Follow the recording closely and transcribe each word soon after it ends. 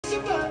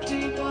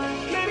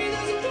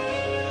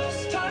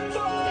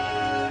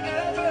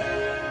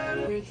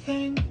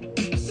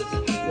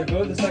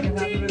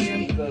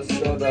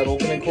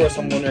chorus,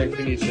 I'm wondering if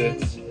we need to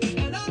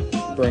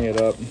bring it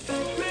up.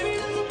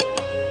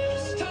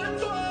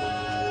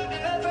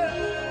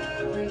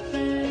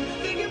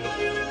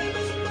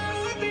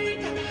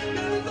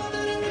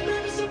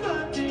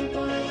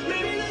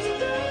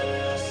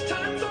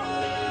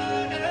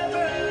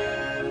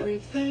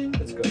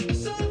 Let's go.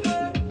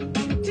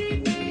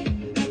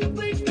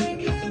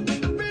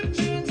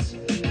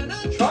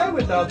 Try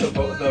without the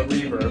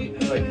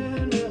reverb,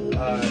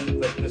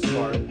 like this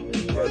part.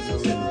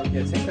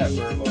 Yeah, take that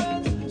verb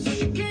off.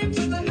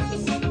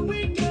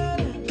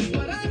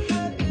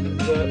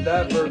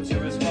 That verb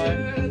too is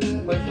fine.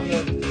 Play from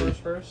the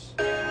first verse.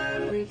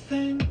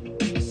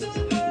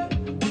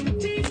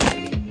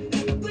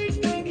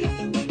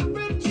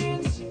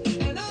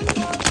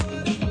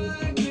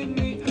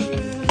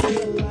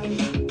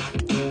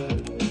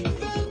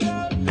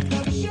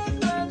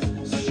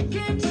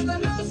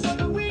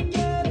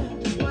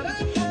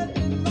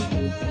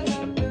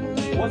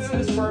 What's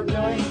this verb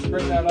doing? Let's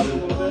bring that up a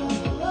little bit.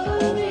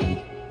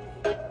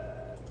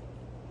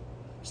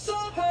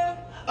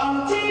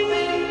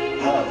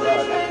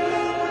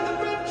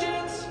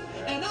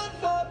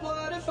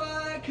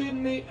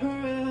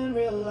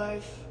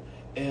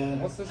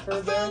 What's this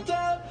verb there?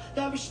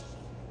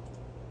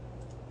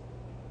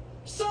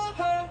 Saw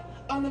her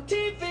on the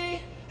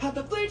TV, had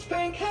the bleach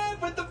pink hair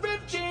with the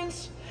ripped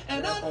jeans,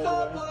 and I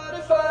thought, what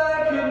if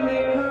I could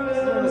make her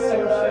in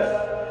real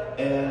life?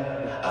 And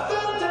I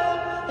found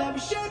out that we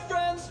shared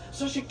friends,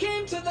 so she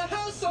came to the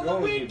house on the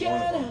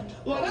weekend, and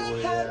what I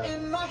had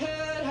in my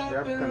head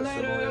happened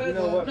later. You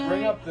know what?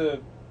 Bring up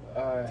the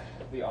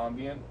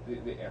ambient,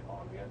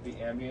 the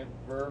ambient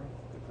verb.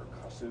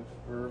 Percussive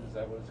verb, is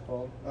that what it's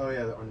called? Oh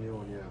yeah, our new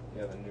one, yeah.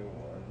 Yeah, the new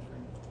one.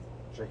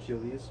 Should I cue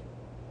these?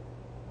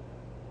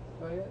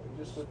 Play it.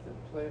 Just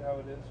play it how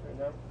it is right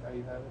now. How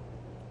you have it.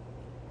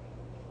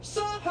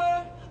 Saw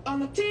her on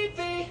the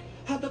TV,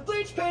 had the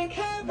bleach pink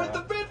hair with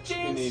the ripped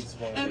jeans,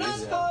 and I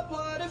thought,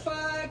 what if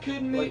I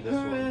could meet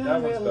her in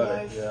real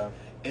life? Yeah.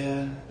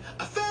 And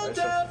I found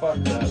Alright, out. so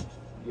fuck that.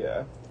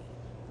 Yeah.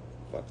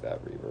 Fuck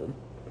that reverb.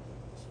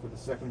 For the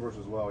second verse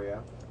as well,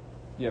 yeah?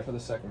 Yeah, for the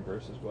second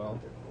verse as well.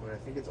 Okay. Well, I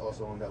think it's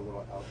also on that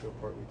little outro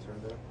part we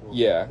turned there.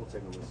 Yeah. We'll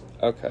take a listen.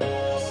 Okay.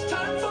 It's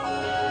time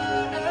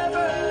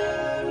for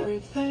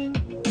everything.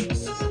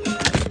 Saw her on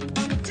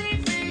the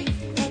TV,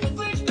 had the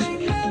bleach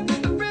pink hair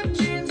with the ripped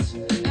jeans,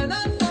 and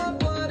I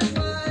thought, what if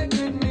I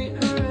could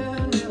meet her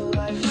in real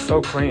life?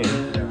 So clean. I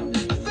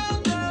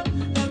found out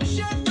that we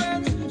shared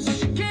friends, so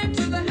she came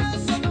to the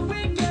house on the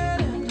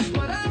weekend, and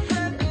what I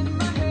had in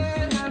my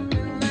head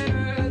happened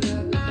later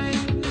that night.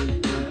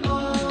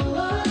 All I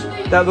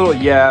need. That little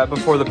yeah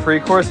before the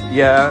pre-chorus,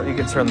 yeah, you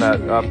can turn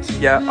that up.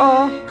 Yeah,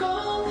 oh.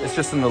 It's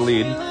just in the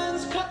lead.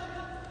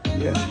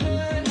 Yeah.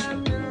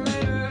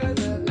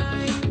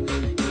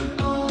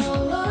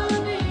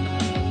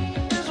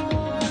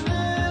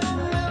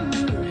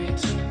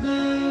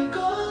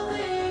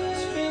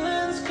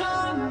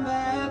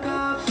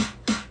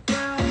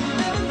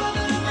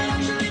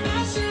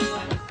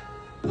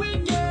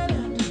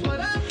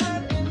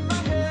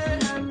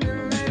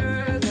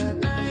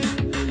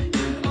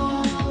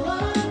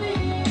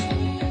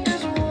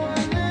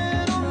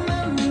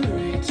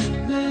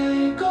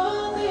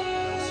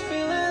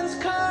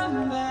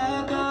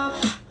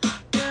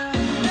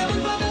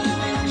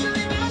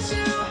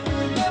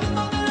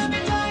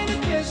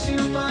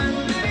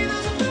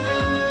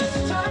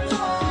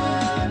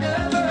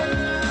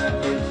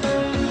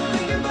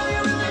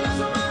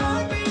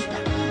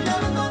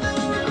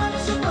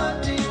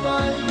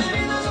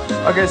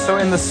 Okay, so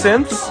in the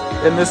synths,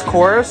 in this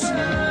chorus,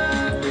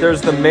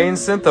 there's the main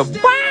synth, the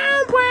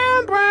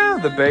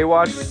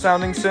Baywatch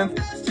sounding synth.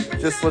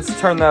 Just let's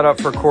turn that up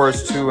for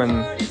chorus 2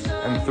 and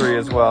 3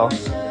 as well.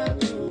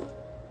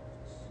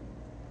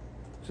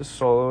 Just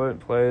solo it,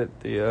 play it,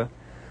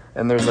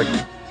 and there's like,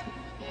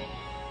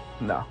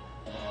 no.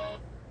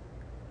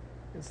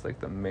 It's like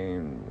the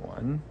main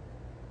one.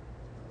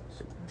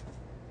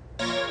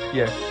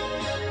 Yeah,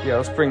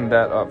 let's bring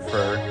that up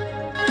for,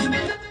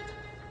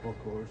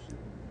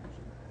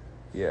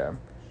 yeah.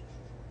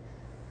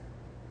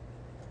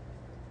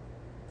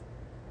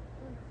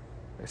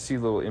 I see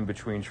little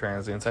in-between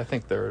transients. I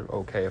think they're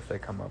okay if they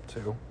come up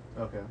too.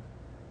 Okay.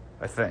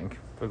 I think.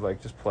 But like,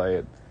 just play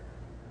it.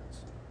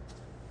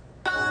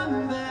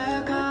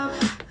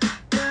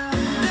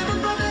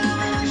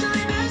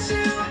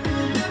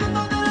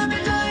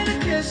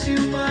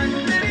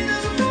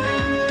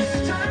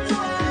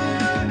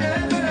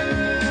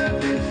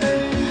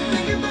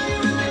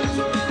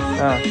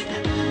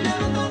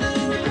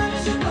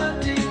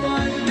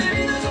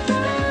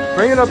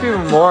 Bring it up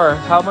even more.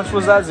 How much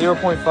was that?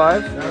 0.5?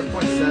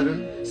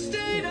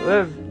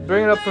 0.7.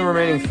 Bring it up the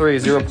remaining 3.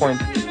 0. To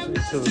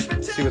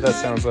see what that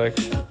sounds like.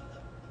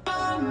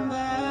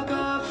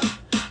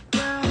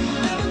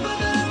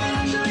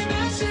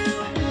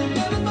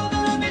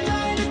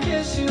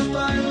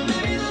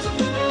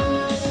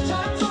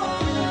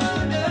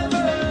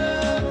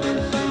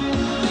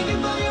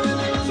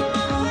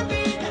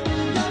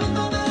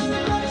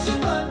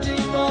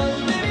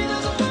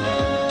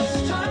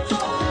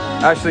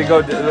 Actually,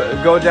 go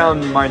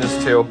down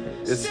 -2.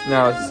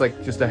 It's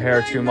like just a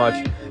hair too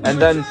much. And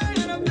then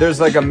there's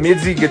like a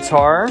midzy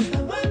guitar,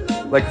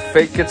 like a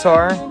fake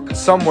guitar,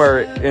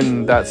 somewhere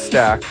in that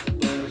stack.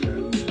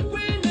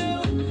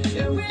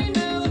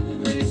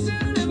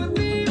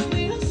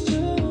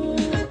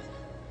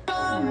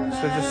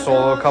 So just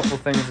solo a couple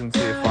things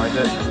until you find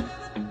it.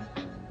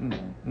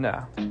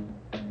 No.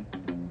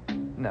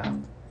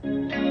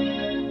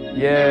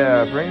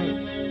 Yeah,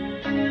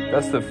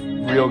 that's the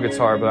real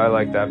guitar, but I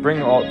like that. Bring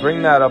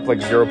that up like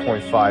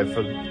 0.5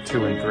 for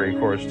 2 and 3,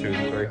 chorus 2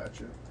 and 3.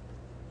 Gotcha.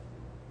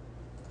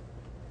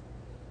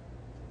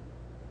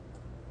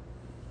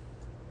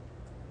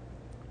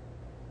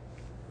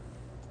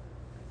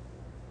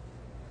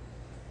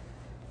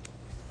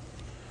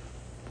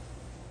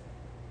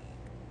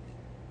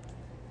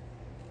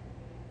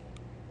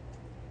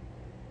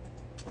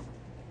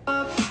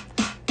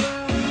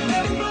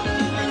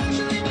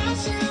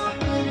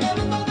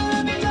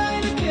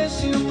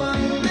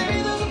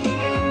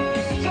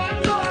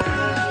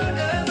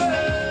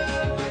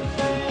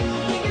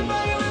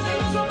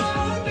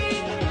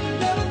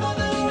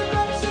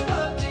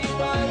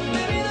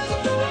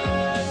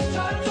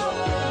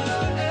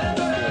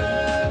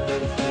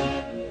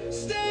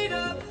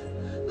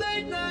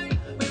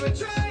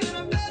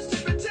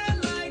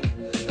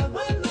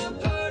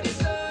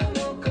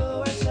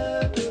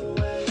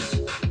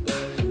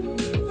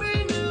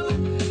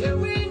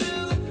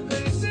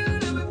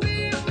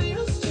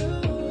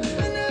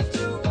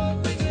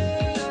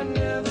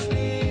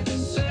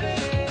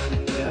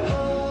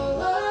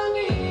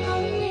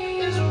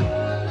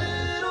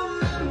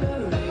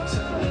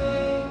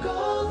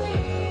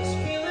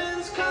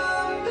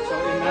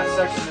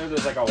 Section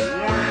there's like a wow.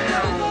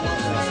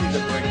 I need to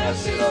bring that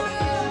shit up.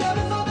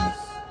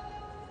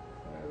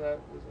 That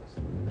was this.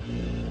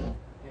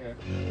 Yeah.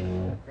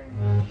 Bring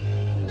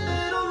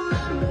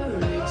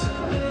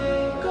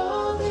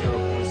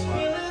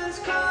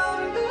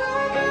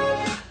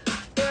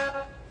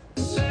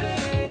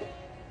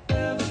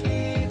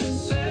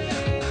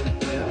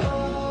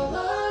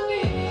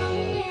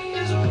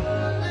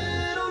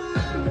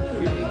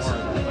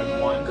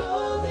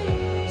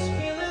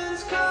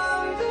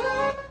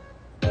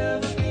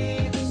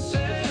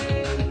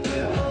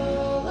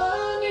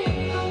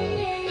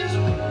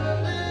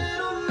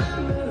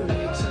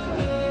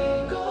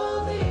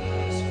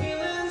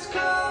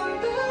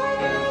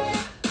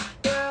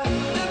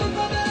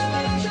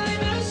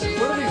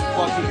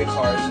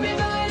guitars.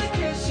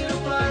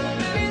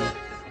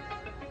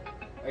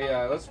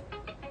 Yeah,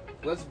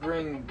 let's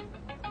bring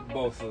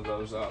both of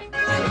those up.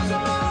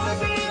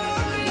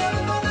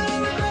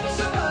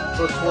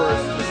 For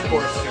chorus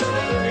 2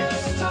 and 3.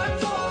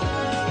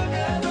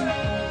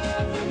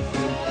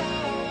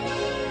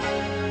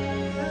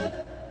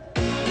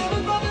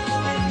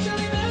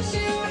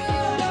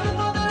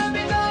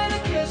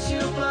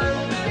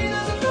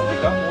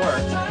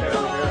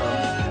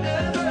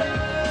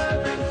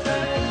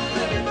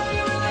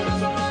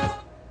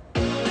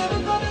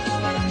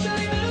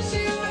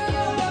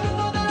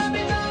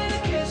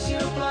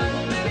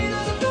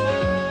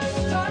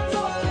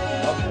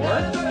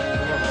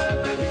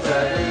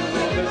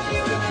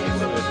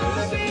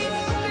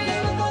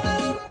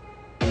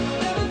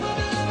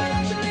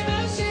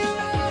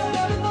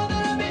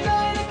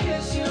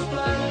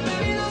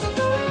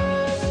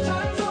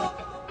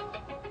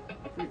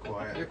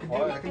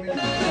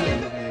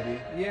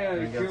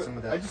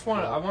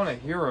 I want to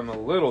hear him a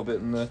little bit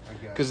in the,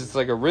 because it's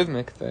like a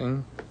rhythmic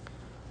thing.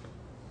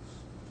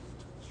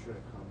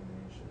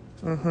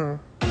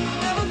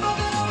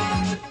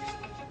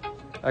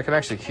 I can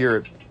actually hear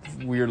it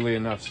weirdly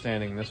enough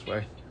standing this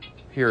way.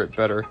 Hear it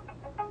better.